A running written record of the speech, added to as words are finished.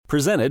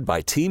Presented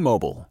by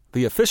T-Mobile,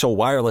 the official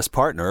wireless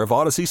partner of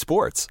Odyssey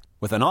Sports.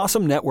 With an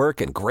awesome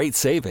network and great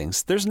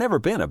savings, there's never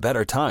been a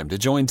better time to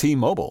join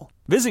T-Mobile.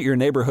 Visit your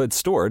neighborhood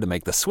store to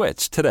make the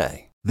switch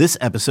today. This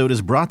episode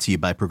is brought to you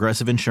by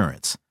Progressive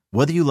Insurance.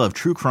 Whether you love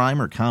true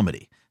crime or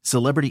comedy,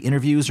 celebrity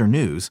interviews or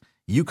news,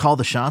 you call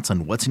the shots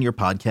on what's in your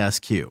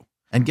podcast queue.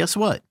 And guess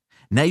what?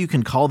 Now you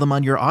can call them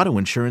on your auto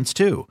insurance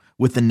too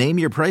with the Name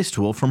Your Price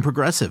tool from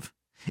Progressive.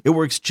 It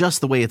works just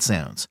the way it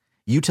sounds.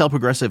 You tell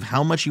Progressive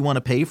how much you want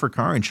to pay for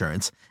car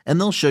insurance, and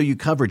they'll show you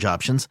coverage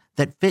options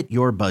that fit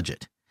your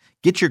budget.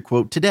 Get your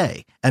quote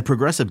today at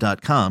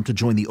Progressive.com to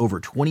join the over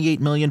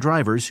 28 million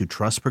drivers who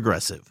trust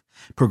Progressive.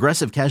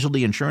 Progressive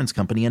Casualty Insurance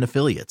Company and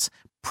Affiliates.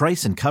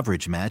 Price and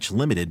coverage match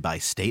limited by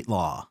state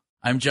law.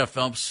 I'm Jeff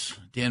Phelps,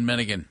 Dan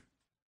Mennigan,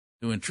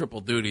 doing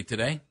triple duty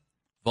today.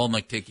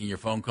 Volnick taking your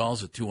phone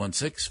calls at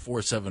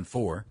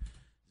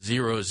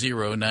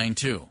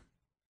 216-474-0092.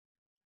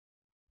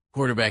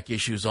 Quarterback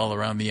issues all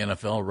around the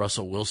NFL.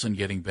 Russell Wilson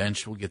getting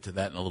benched. We'll get to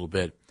that in a little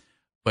bit.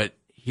 But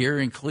here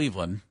in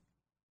Cleveland,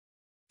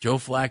 Joe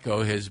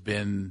Flacco has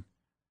been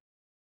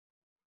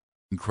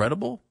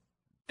incredible.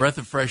 Breath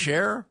of fresh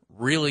air,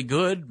 really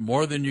good,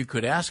 more than you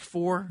could ask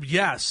for.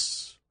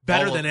 Yes,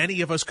 better than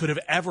any of us could have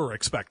ever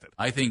expected.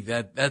 I think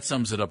that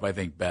sums it up, I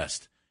think,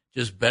 best.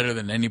 Just better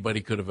than anybody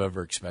could have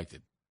ever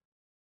expected.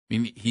 I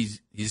mean,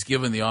 he's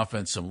given the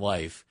offense some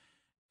life,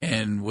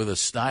 and with a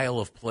style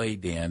of play,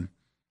 Dan,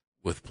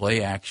 with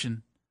play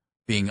action,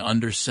 being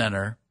under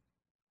center,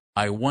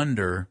 I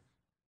wonder,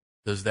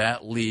 does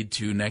that lead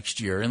to next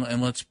year?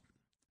 And let's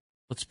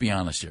be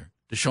honest here.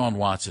 Deshaun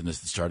Watson is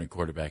the starting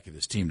quarterback of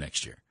this team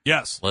next year.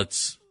 Yes.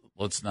 Let's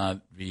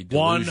not be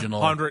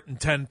delusional.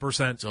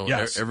 110%. So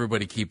yes.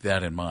 Everybody keep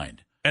that in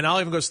mind. And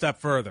I'll even go a step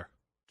further.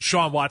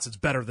 Deshaun Watson's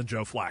better than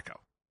Joe Flacco.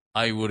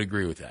 I would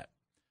agree with that.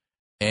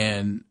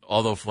 And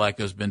although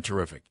Flacco's been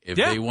terrific, if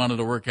they wanted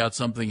to work out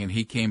something and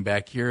he came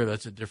back here,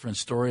 that's a different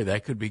story.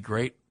 That could be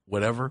great,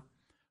 whatever.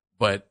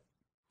 But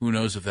who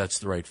knows if that's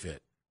the right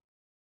fit.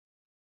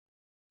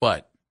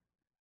 But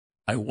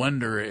I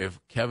wonder if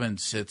Kevin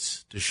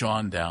sits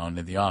Deshaun down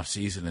in the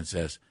offseason and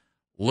says,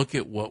 look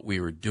at what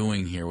we were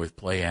doing here with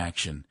play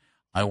action.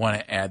 I want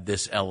to add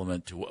this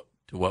element to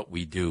what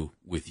we do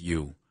with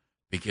you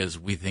because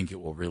we think it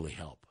will really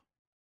help.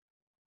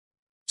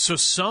 So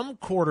some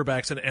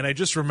quarterbacks, and I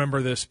just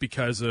remember this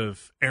because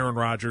of Aaron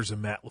Rodgers and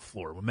Matt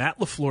LaFleur. When Matt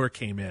LaFleur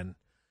came in,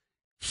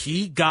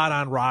 he got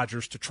on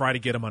Rodgers to try to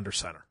get him under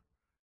center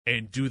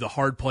and do the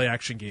hard play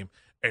action game,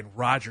 and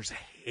Rodgers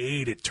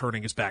hated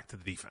turning his back to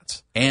the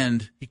defense.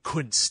 And he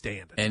couldn't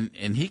stand it.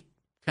 And he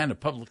kind of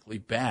publicly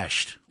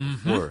bashed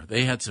LaFleur.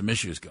 They had some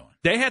issues going.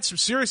 They had some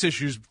serious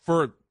issues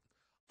for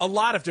a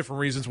lot of different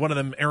reasons. One of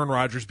them, Aaron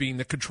Rodgers being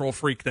the control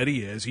freak that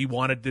he is. He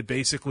wanted to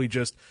basically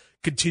just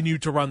continue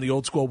to run the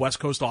old school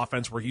West Coast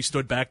offense where he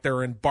stood back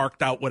there and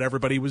barked out what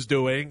everybody was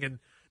doing and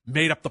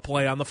made up the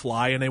play on the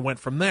fly, and they went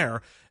from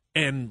there.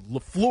 And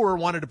LaFleur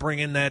wanted to bring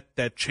in that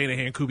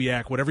Shanahan,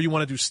 Kubiak, whatever you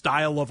want to do,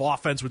 style of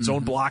offense with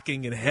zone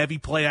blocking and heavy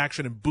play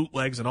action and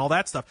bootlegs and all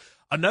that stuff.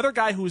 Another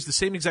guy who was the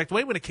same exact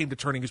way when it came to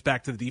turning his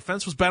back to the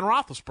defense was Ben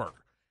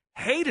Roethlisberger.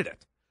 Hated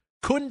it.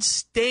 Couldn't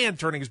stand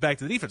turning his back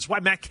to the defense. That's why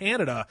Matt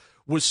Canada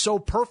was so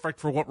perfect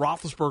for what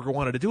Roethlisberger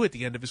wanted to do at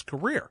the end of his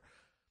career.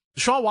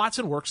 Deshaun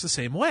Watson works the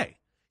same way.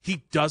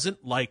 He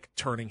doesn't like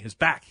turning his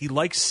back. He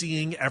likes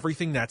seeing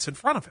everything that's in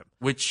front of him.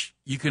 Which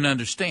you can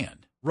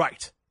understand.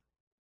 Right.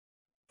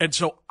 And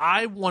so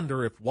I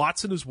wonder if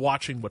Watson is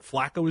watching what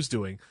Flacco is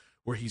doing,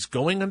 where he's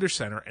going under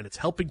center, and it's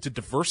helping to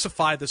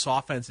diversify this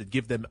offense and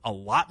give them a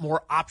lot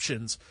more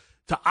options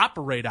to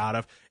operate out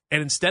of.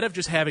 And instead of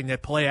just having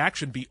that play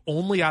action be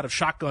only out of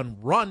shotgun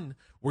run,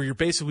 where you're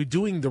basically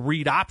doing the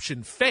read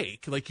option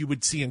fake, like you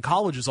would see in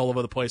colleges all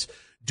over the place,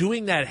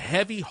 doing that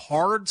heavy,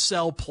 hard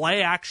sell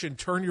play action,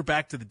 turn your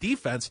back to the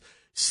defense,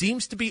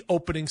 seems to be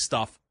opening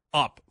stuff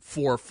up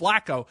for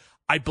Flacco.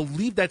 I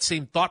believe that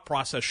same thought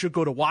process should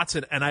go to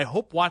Watson, and I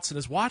hope Watson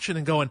is watching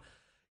and going,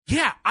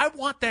 yeah, I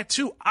want that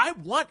too. I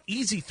want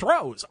easy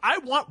throws. I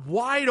want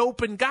wide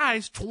open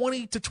guys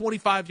 20 to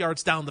 25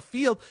 yards down the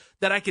field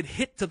that I can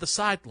hit to the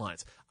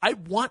sidelines. I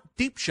want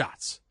deep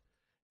shots,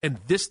 and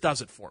this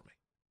does it for me.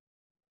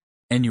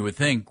 And you would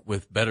think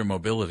with better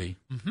mobility,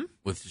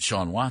 with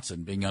Deshaun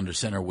Watson, being under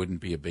center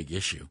wouldn't be a big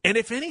issue. And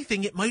if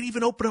anything, it might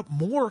even open up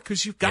more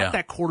because you've got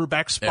that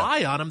quarterback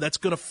spy on him that's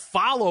going to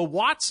follow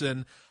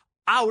Watson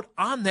out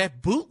on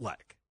that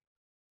bootleg.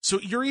 So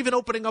you're even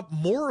opening up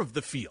more of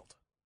the field.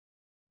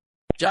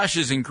 Josh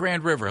is in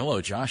Grand River.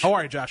 Hello, Josh. How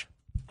are you, Josh?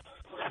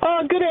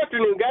 Good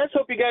afternoon, guys.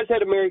 Hope you guys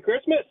had a Merry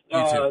Christmas.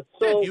 You too.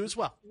 So you as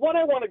well. What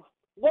I want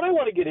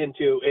to get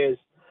into is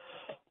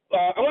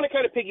I want to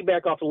kind of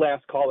piggyback off the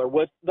last caller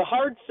with the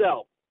hard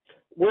sell.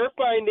 We're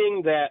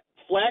finding that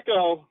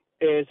Flacco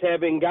is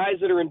having guys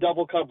that are in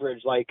double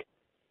coverage like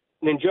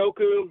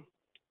Njoku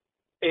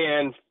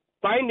and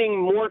finding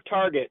more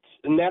targets,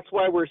 and that's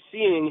why we're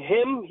seeing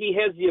him. He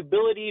has the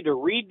ability to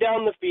read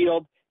down the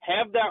field,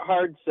 have that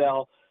hard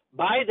sell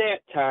by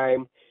that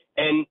time,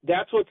 and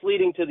that's what's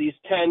leading to these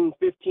 10,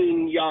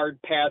 15-yard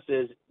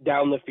passes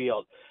down the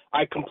field.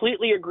 I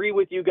completely agree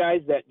with you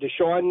guys that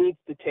Deshaun needs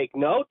to take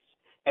notes.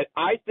 And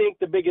I think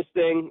the biggest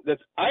thing that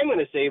I'm going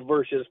to say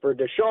versus for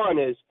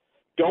Deshaun is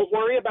don't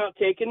worry about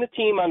taking the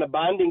team on a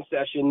bonding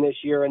session this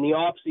year in the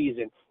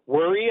offseason.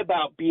 Worry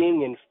about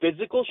being in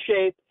physical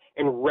shape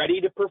and ready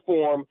to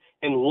perform,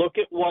 and look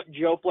at what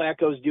Joe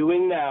Flacco's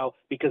doing now,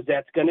 because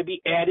that's going to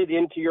be added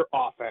into your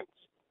offense.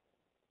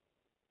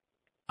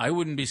 I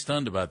wouldn't be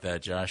stunned about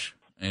that, Josh.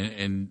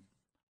 And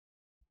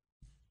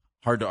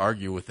hard to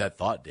argue with that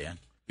thought, Dan,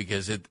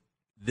 because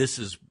this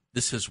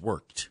has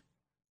worked.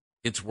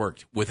 It's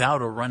worked.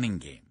 Without a running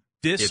game,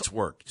 it's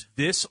worked.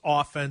 This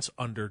offense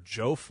under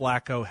Joe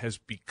Flacco has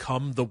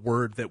become the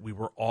word that we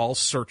were all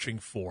searching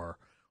for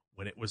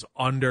when it was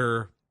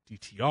under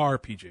DTR,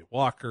 PJ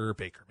Walker,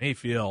 Baker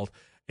Mayfield,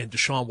 and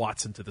Deshaun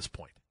Watson to this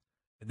point.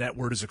 And that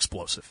word is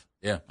explosive.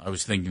 Yeah, I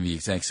was thinking the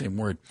exact same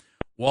word.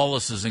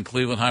 Wallace is in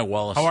Cleveland. Hi,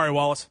 Wallace. How are you,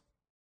 Wallace?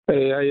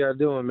 Hey, how y'all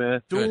doing,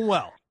 man? Doing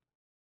well.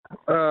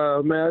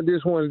 Man, I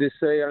just wanted to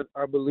say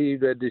I believe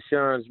that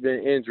Deshaun's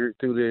been injured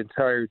through the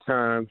entire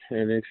time,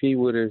 and if he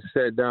would have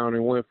sat down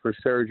and went for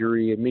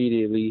surgery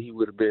immediately, he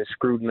would have been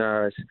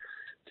scrutinized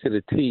to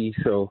the T.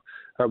 So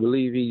I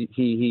believe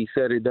he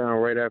set it down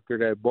right after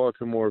that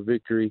Baltimore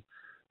victory,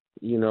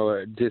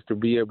 just to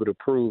be able to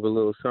prove a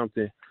little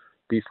something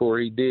before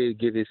he did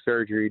get his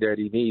surgery that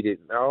he needed.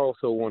 I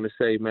also want to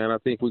say, man, I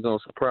think we're going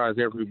to surprise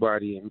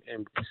everybody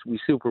and we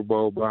Super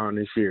Bowl bound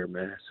this year,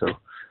 man. So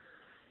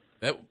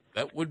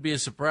that would be a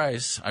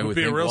surprise. I would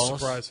be think, a real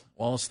Wallace, surprise.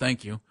 Wallace,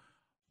 thank you.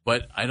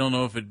 But I don't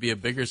know if it'd be a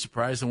bigger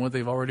surprise than what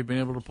they've already been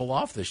able to pull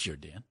off this year,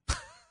 Dan.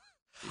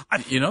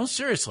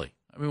 Seriously.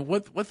 I mean,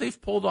 what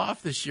they've pulled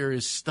off this year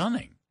is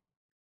stunning.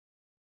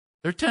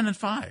 They're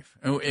 10-5.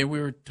 And we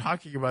were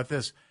talking about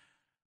this.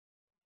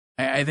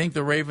 I think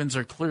the Ravens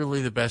are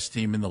clearly the best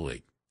team in the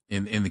league,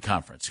 in the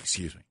conference,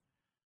 excuse me.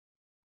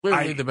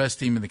 Clearly the best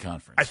team in the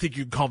conference. I think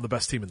you can call them the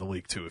best team in the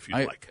league, too, if you'd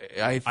like.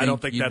 I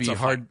don't think that's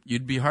hard.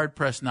 You'd be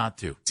hard-pressed not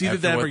to. It's either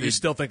them or you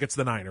still think it's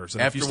the Niners.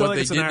 And if you still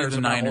think it's the Niners,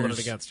 I'm not holding it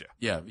against you.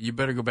 Yeah, you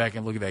better go back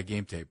and look at that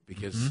game tape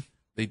because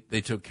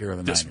they took care of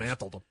the Niners.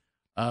 Dismantled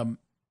them.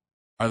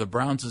 Are the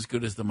Browns as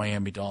good as the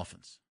Miami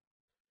Dolphins?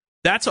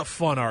 That's a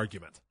fun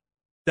argument.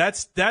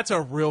 That's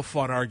a real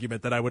fun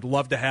argument that I would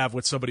love to have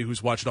with somebody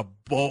who's watched a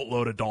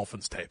boatload of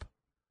Dolphins tape.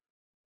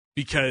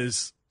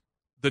 Because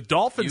the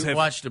Dolphins have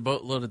watched a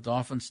boatload of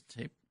Dolphins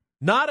tape?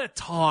 Not a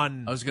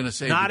ton. I was going to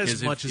say, not because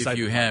as much if as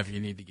you have, you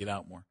need to get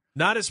out more.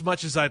 Not as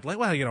much as I'd like.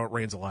 Well, it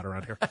rains a lot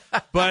around here.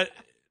 But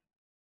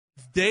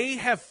they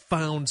have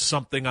found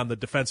something on the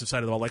defensive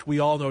side of the ball. Like, we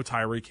all know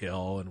Tyreek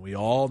Hill, and we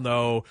all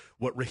know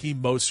what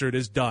Raheem Mostert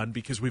has done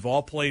because we've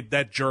all played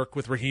that jerk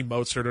with Raheem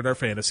Mostert in our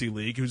fantasy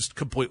league who's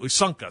completely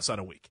sunk us on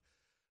a week.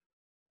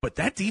 But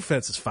that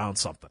defense has found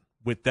something.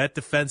 With that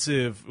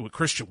defensive, with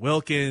Christian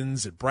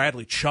Wilkins and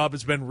Bradley Chubb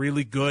has been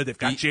really good. They've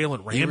got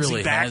Jalen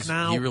Ramsey back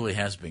now. He really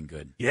has been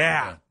good.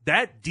 Yeah,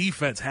 that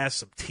defense has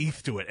some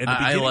teeth to it. And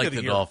I like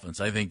the Dolphins.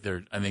 I think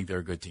they're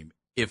a good team.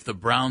 If the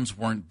Browns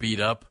weren't beat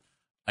up,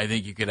 I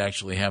think you could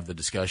actually have the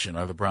discussion,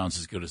 are the Browns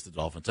as good as the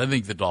Dolphins? I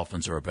think the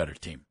Dolphins are a better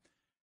team.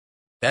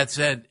 That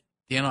said,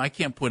 I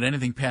can't put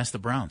anything past the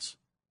Browns.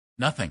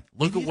 Nothing.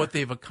 Look at what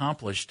they've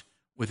accomplished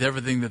with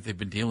everything that they've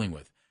been dealing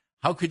with.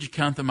 How could you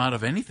count them out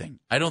of anything?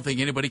 I don't think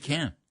anybody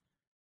can.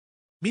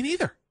 Me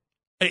neither.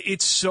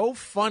 It's so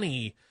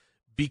funny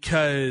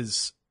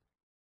because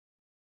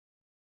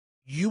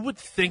you would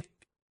think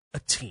a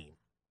team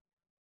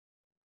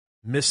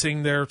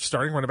missing their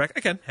starting running back,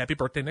 again, happy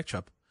birthday, Nick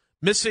Chubb,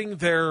 missing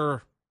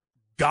their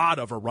god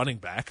of a running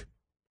back.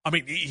 I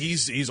mean,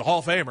 he's a Hall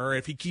of Famer.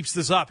 If he keeps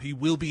this up, he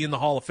will be in the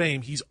Hall of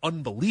Fame. He's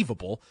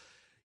unbelievable.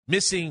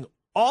 Missing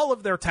all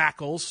of their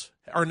tackles,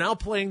 are now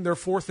playing their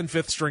fourth and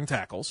fifth string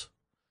tackles.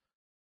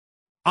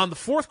 On the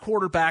fourth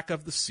quarterback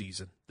of the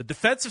season, the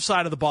defensive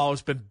side of the ball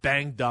has been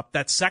banged up.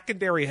 That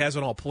secondary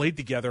hasn't all played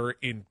together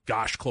in,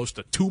 close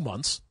to 2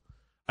 months.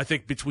 I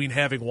think between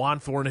having Juan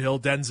Thornhill,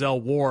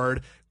 Denzel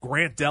Ward,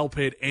 Grant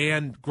Delpit,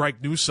 and Greg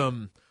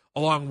Newsome,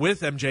 along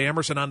with MJ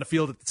Emerson on the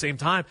field at the same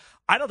time,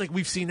 I don't think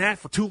we've seen that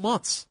for 2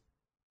 months.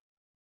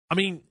 I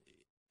mean,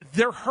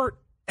 they're hurt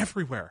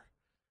everywhere.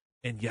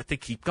 And yet they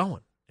keep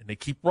going, and they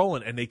keep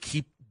rolling, and they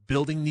keep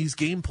building these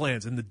game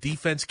plans, and the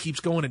defense keeps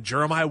going, and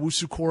Jeremiah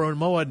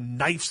Owusu-Koramoah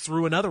knifes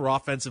through another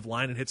offensive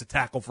line and hits a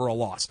tackle for a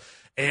loss.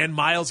 And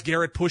Myles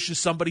Garrett pushes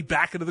somebody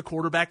back into the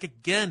quarterback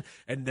again,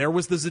 and there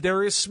was the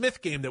Zadarius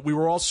Smith game that we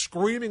were all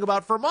screaming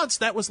about for months.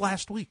 That was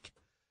last week.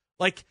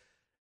 Like,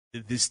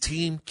 this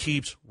team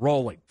keeps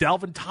rolling.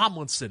 Dalvin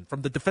Tomlinson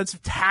from the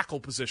defensive tackle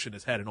position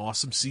has had an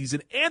awesome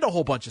season and a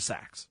whole bunch of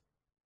sacks.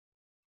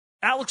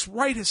 Alex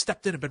Wright has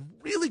stepped in and been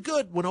really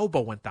good when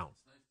Obo went down.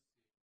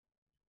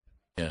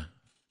 Yeah.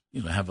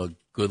 Have a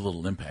good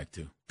little impact,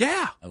 too.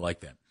 Yeah. I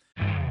like that.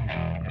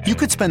 You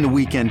could spend the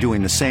weekend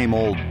doing the same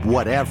old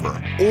whatever,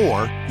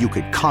 or you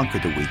could conquer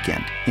the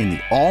weekend in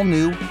the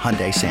all-new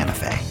Hyundai Santa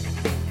Fe.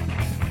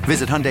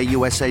 Visit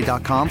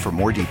HyundaiUSA.com for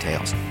more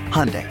details.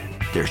 Hyundai,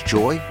 there's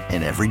joy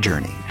in every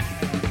journey.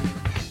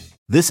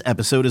 This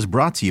episode is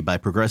brought to you by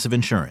Progressive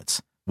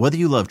Insurance. Whether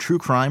you love true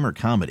crime or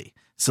comedy,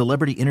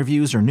 celebrity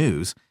interviews, or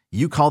news,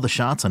 you call the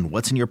shots on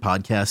what's in your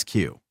podcast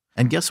queue.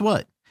 And guess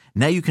what?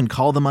 Now you can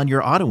call them on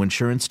your auto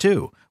insurance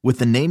too with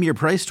the Name Your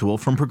Price tool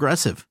from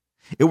Progressive.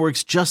 It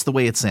works just the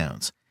way it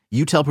sounds.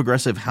 You tell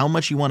Progressive how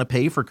much you want to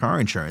pay for car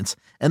insurance,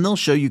 and they'll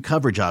show you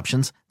coverage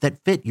options that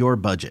fit your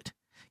budget.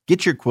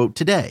 Get your quote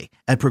today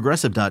at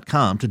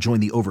Progressive.com to join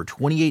the over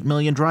 28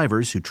 million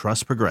drivers who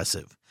trust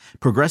Progressive.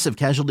 Progressive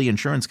Casualty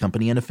Insurance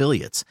Company and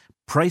Affiliates.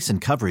 Price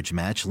and coverage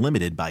match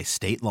limited by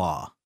state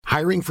law.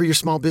 Hiring for your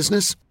small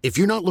business? If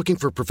you're not looking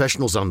for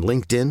professionals on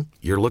LinkedIn,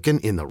 you're looking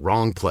in the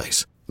wrong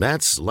place.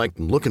 That's like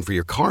looking for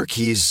your car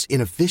keys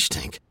in a fish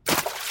tank.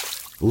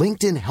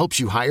 LinkedIn helps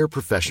you hire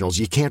professionals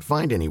you can't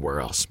find anywhere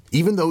else,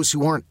 even those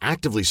who aren't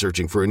actively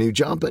searching for a new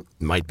job but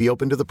might be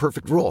open to the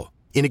perfect role.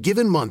 In a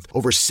given month,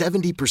 over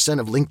 70%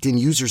 of LinkedIn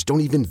users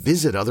don't even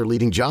visit other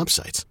leading job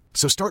sites.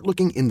 So start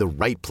looking in the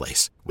right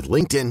place. With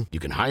LinkedIn, you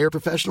can hire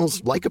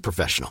professionals like a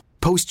professional.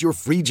 Post your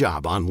free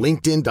job on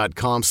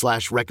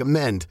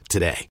linkedin.com/recommend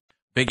today.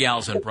 Big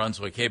Al's in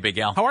Brunswick. Hey, Big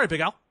Al. How are you,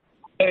 Big Al?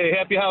 Hey,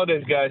 happy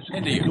holidays, guys.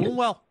 And to you. Doing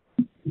well.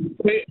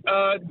 Hey,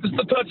 just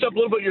to touch up a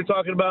little bit, you're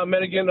talking about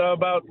Madigan,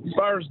 about as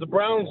far as the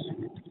Browns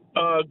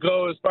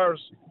go, as far as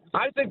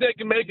I think they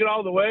can make it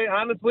all the way.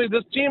 Honestly,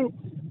 this team,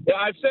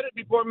 I've said it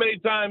before many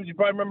times. You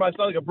probably remember I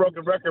sound like a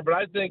broken record, but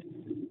I think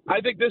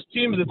this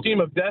team is a team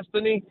of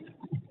destiny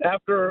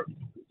after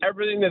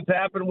everything that's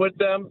happened with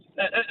them,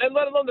 and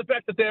let alone the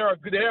fact that they are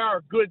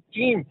a good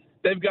team.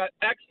 They've got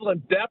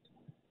excellent depth,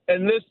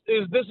 and this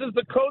is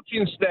the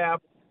coaching staff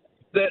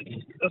that,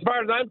 as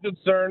far as I'm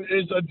concerned,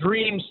 is a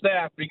dream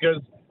staff because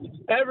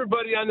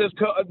everybody on this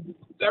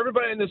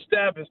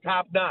staff is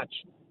top notch.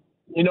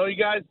 You know, you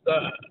guys,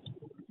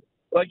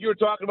 like you were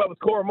talking about with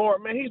Cora Moore,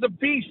 man, he's a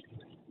beast.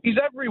 He's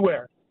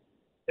everywhere.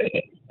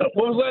 When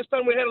was the last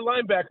time we had a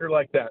linebacker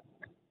like that?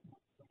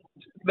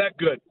 That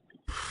good.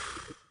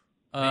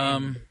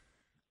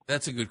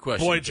 That's a good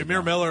question. Boy,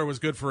 Jameer Miller was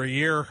good for a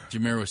year.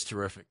 Jameer was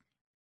terrific.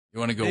 You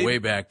want to go way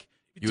back?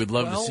 You'd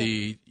love to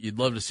see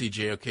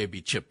JOK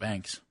beat Chip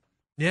Banks.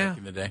 Yeah, back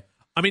in the day.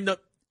 I mean,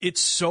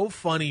 it's so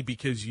funny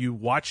because you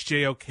watch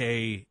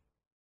JOK,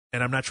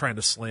 and I'm not trying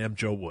to slam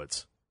Joe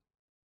Woods,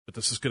 but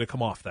this is going to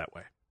come off that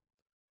way.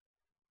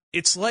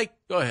 It's like,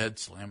 go ahead,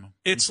 slam him.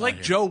 It's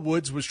like Joe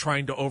Woods was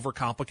trying to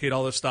overcomplicate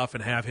all this stuff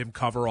and have him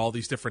cover all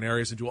these different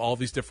areas and do all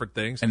these different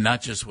things. And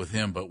not just with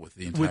him, but with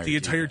the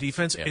entire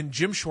defense. Yeah. And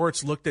Jim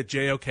Schwartz looked at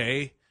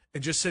JOK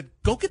and just said,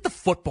 go get the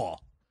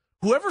football.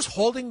 Whoever's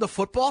holding the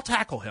football,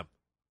 tackle him.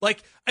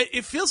 Like,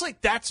 it feels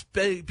like that's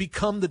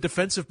become the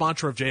defensive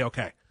mantra of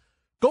JOK.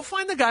 Go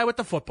find the guy with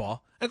the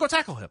football and go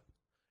tackle him.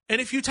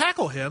 And if you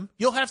tackle him,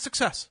 you'll have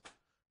success.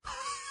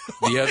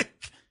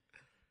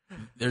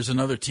 There's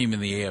another team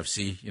in the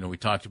AFC. You know, we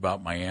talked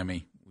about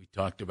Miami. We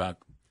talked about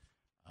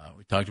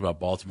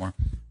Baltimore.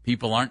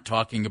 People aren't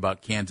talking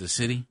about Kansas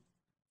City.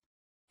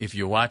 If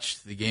you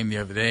watched the game the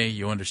other day,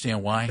 you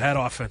understand why. That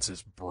offense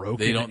is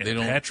broken. They don't.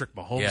 Patrick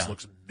Mahomes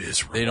looks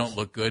miserable. They don't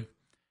look good.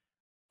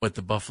 But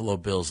the Buffalo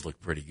Bills look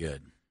pretty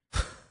good.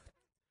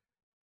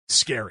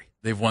 Scary.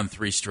 They've won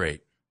 3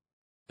 straight.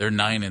 They're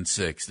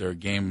 9-6. They're a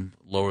game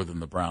lower than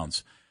the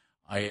Browns.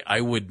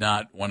 I would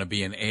not want to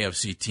be an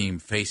AFC team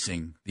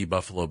facing the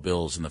Buffalo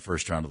Bills in the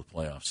first round of the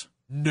playoffs.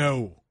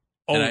 No.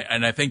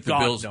 And I think the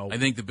Bills. No. I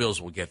think the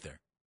Bills will get there.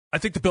 I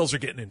think the Bills are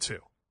getting in too.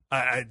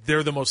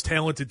 They're the most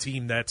talented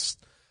team that's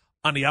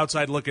on the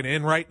outside looking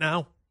in right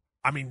now.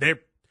 I mean,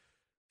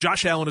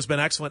 Josh Allen has been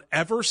excellent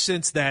ever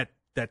since that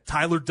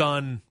Tyler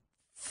Dunn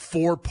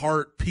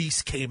 4-part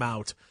piece came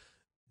out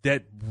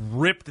that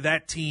ripped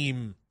that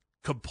team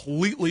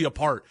completely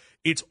apart.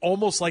 It's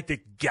almost like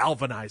they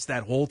galvanized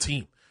that whole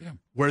team. Yeah.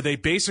 Where they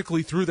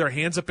basically threw their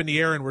hands up in the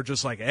air and were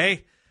just like,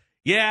 hey,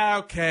 yeah,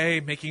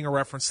 okay, making a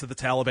reference to the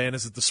Taliban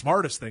isn't the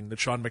smartest thing that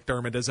Sean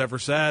McDermott has ever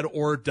said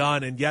or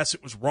done, and yes,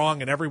 it was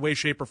wrong in every way,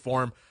 shape, or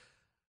form.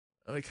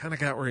 They kind of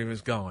got where he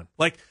was going.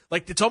 Like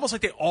it's almost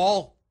like they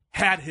all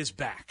had his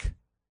back,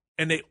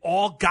 and they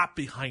all got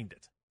behind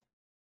it.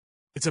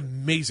 It's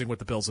amazing what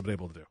the Bills have been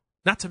able to do.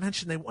 Not to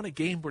mention they won a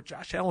game where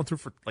Josh Allen threw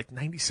for like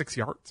 96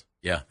 yards.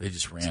 Yeah, they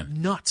just ran. It's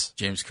nuts.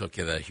 James Cook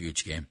had that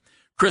huge game.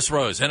 Chris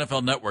Rose,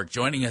 NFL Network,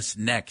 joining us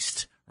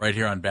next right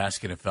here on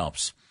Basket and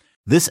Phelps.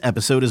 This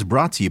episode is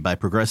brought to you by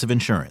Progressive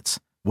Insurance.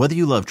 Whether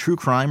you love true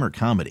crime or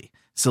comedy,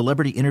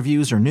 celebrity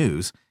interviews or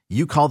news,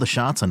 you call the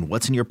shots on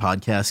what's in your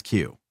podcast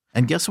queue.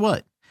 And guess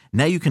what?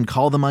 Now you can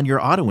call them on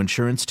your auto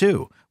insurance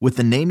too with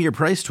the Name Your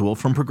Price tool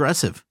from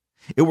Progressive.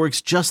 It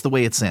works just the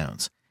way it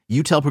sounds.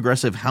 You tell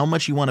Progressive how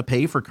much you want to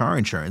pay for car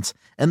insurance,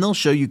 and they'll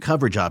show you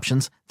coverage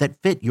options that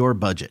fit your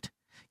budget.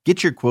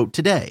 Get your quote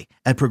today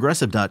at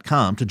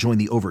Progressive.com to join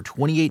the over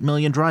 28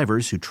 million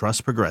drivers who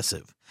trust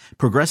Progressive.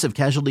 Progressive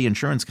Casualty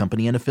Insurance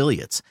Company and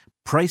Affiliates.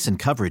 Price and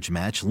coverage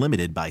match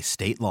limited by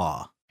state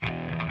law.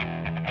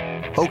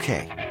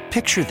 Okay,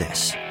 picture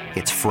this.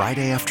 It's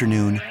Friday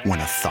afternoon when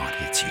a thought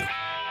hits you.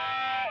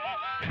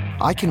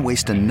 I can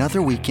waste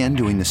another weekend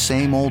doing the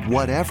same old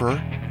whatever,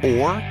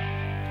 or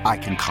I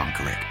can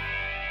conquer it.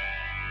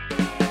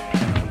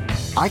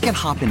 I can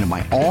hop into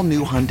my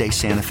all-new Hyundai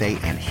Santa Fe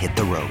and hit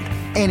the road.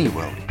 Any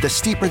road. The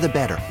steeper, the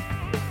better.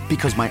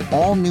 Because my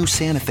all-new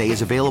Santa Fe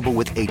is available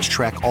with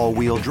H-Track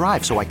all-wheel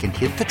drive, so I can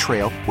hit the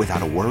trail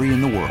without a worry in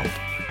the world.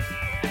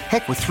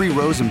 Heck, with 3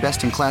 rows and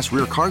best-in-class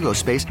rear cargo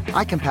space,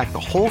 I can pack the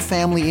whole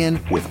family in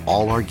with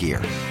all our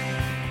gear.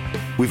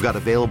 We've got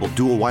available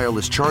dual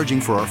wireless charging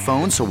for our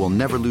phones, so we'll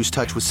never lose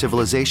touch with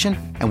civilization,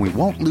 and we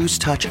won't lose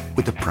touch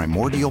with the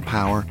primordial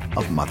power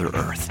of Mother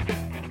Earth.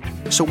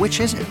 So which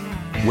is it?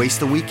 Waste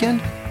the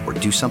weekend or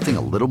do something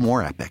a little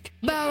more epic?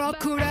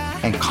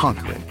 And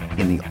conquer it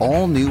in the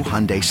all-new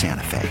Hyundai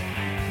Santa Fe.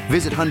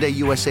 Visit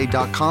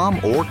HyundaiUSA.com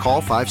or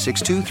call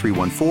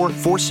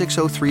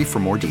 562-314-4603 for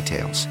more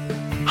details.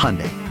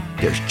 Hyundai,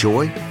 there's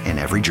joy in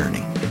every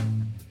journey.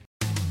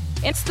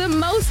 It's the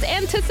most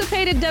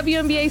anticipated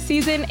WNBA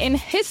season in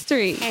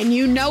history. And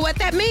you know what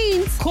that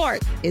means.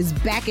 Court is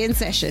back in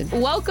session.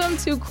 Welcome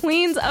to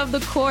Queens of the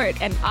Court,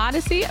 an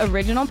Odyssey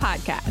original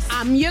podcast.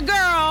 I'm your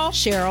girl,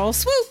 Cheryl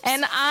Swoop.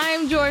 And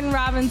I'm Jordan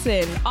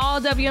Robinson. All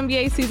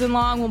WNBA season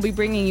long, we'll be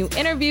bringing you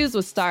interviews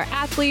with star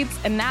athletes,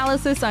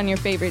 analysis on your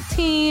favorite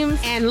teams,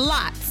 and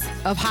lots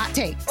of hot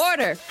takes.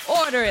 Order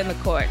in the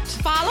court.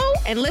 Follow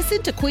and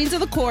listen to Queens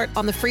of the Court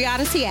on the free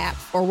Odyssey app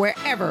or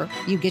wherever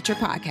you get your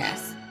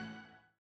podcasts.